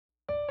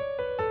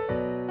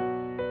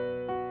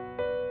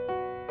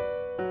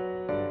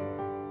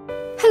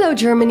Hello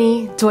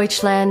Germany,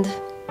 Deutschland.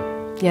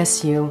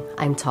 Yes, you,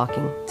 I'm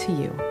talking to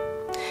you.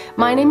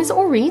 My name is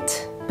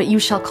Orit, but you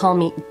shall call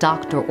me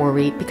Dr.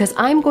 Orit because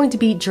I'm going to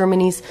be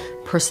Germany's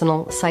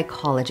personal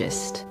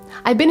psychologist.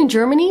 I've been in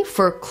Germany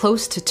for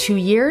close to 2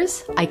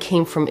 years. I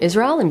came from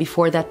Israel and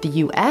before that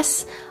the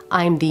US.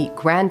 I'm the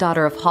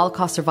granddaughter of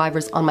Holocaust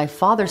survivors on my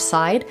father's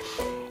side.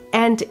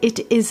 And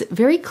it is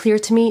very clear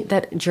to me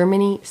that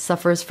Germany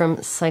suffers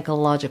from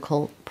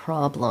psychological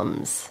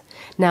problems.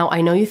 Now,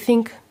 I know you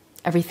think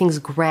everything's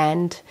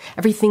grand,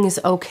 everything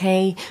is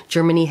okay.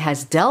 Germany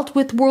has dealt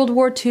with World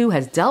War II,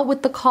 has dealt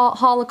with the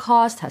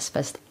Holocaust, has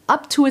fessed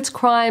up to its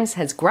crimes,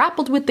 has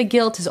grappled with the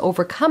guilt, has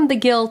overcome the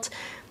guilt.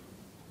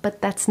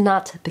 But that's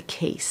not the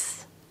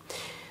case.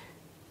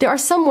 There are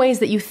some ways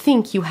that you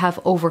think you have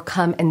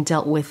overcome and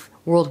dealt with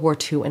World War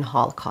II and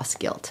Holocaust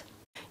guilt.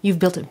 You've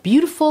built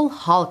beautiful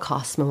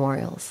Holocaust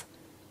memorials.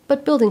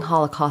 But building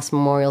Holocaust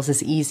memorials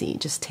is easy.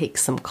 Just take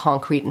some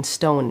concrete and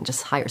stone and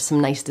just hire some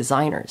nice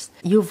designers.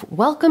 You've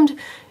welcomed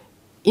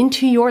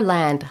into your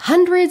land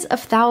hundreds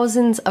of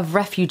thousands of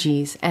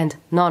refugees and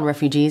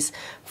non-refugees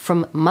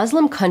from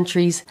Muslim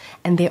countries,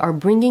 and they are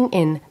bringing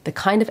in the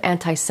kind of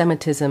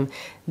anti-Semitism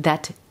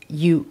that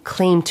you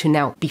claim to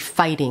now be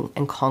fighting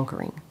and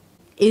conquering.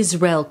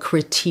 Israel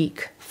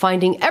critique,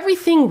 finding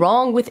everything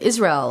wrong with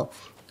Israel.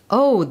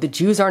 Oh, the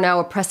Jews are now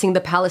oppressing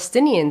the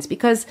Palestinians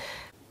because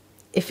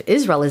if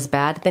Israel is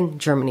bad, then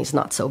Germany's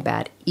not so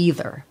bad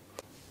either.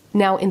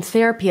 Now, in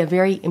therapy, a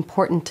very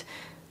important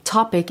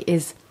topic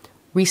is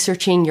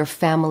researching your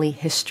family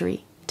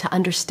history to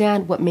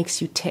understand what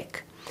makes you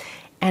tick.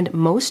 And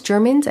most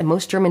Germans and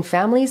most German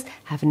families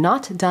have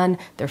not done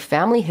their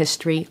family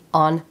history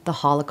on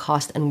the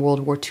Holocaust and World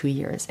War II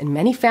years. In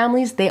many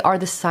families, they are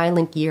the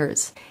silent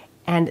years.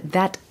 And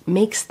that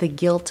makes the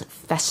guilt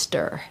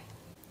fester.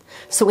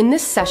 So in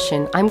this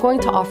session, I'm going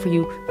to offer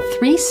you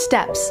 3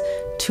 steps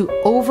to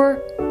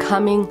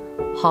overcoming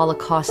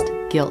Holocaust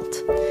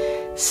guilt.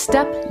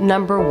 Step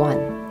number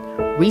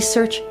 1,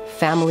 research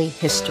family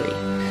history.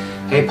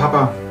 Hey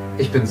Papa,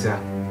 ich bin's ja.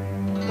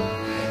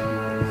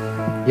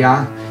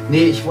 Ja,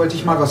 nee, ich wollte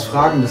dich mal was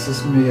fragen. Das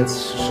ist mir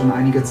jetzt schon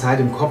einige Zeit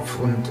im Kopf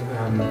und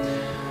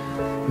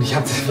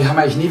wir haben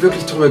eigentlich nie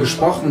wirklich drüber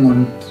gesprochen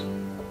und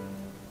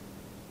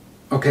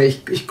okay,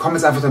 ich komme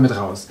jetzt einfach damit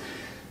raus.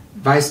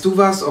 Weißt du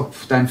was, ob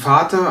dein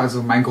Vater,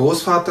 also mein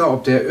Großvater,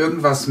 ob der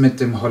irgendwas mit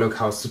dem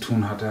Holocaust zu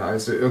tun hatte?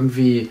 Also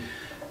irgendwie,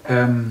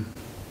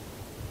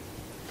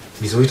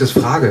 wieso ich das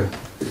frage?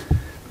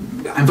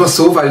 Einfach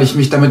so, weil ich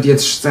mich damit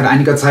jetzt seit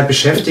einiger Zeit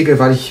beschäftige,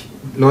 weil ich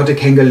Leute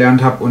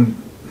kennengelernt habe und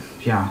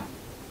ja.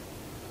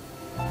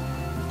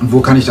 Und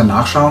wo kann ich dann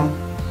nachschauen?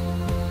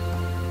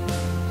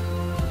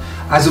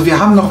 Also wir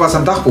haben noch was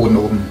am Dachboden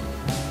oben.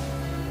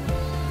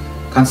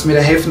 Kannst du mir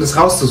da helfen, das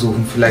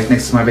rauszusuchen? Vielleicht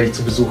nächstes Mal, wenn ich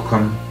zu Besuch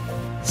komme.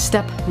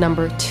 Step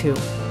number 2,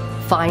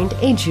 find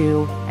a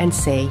Jew and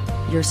say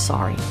you're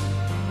sorry.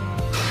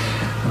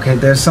 Okay,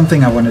 there's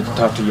something I wanted to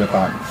talk to you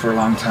about for a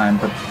long time,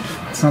 but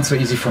it's not so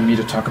easy for me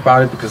to talk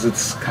about it because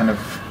it's kind of...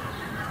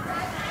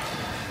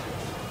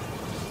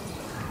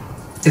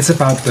 It's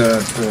about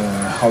the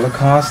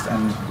Holocaust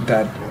and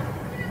that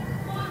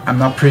I'm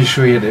not pretty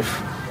sure yet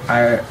if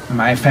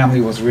my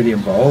family was really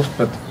involved,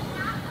 but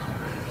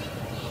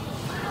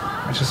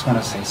I just want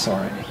to say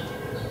sorry.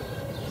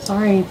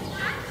 Sorry.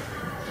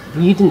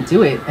 You didn't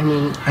do it, I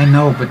mean... I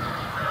know, but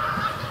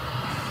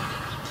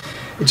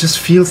it just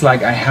feels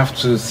like I have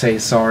to say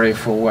sorry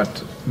for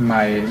what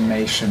my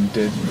nation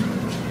did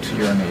to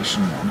your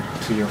nation and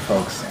to your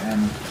folks,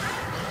 and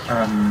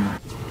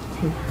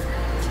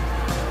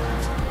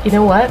You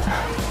know what?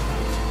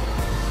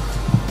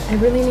 I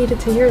really needed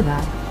to hear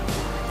that.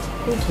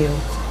 Thank you.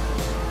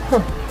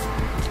 Huh.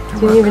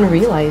 Didn't even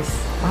realize.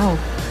 Wow.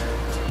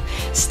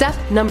 Step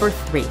number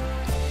 3.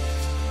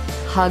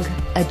 Hug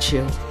a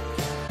Jew.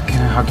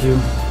 Can I hug you?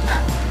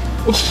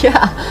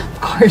 Yeah,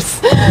 of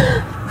course.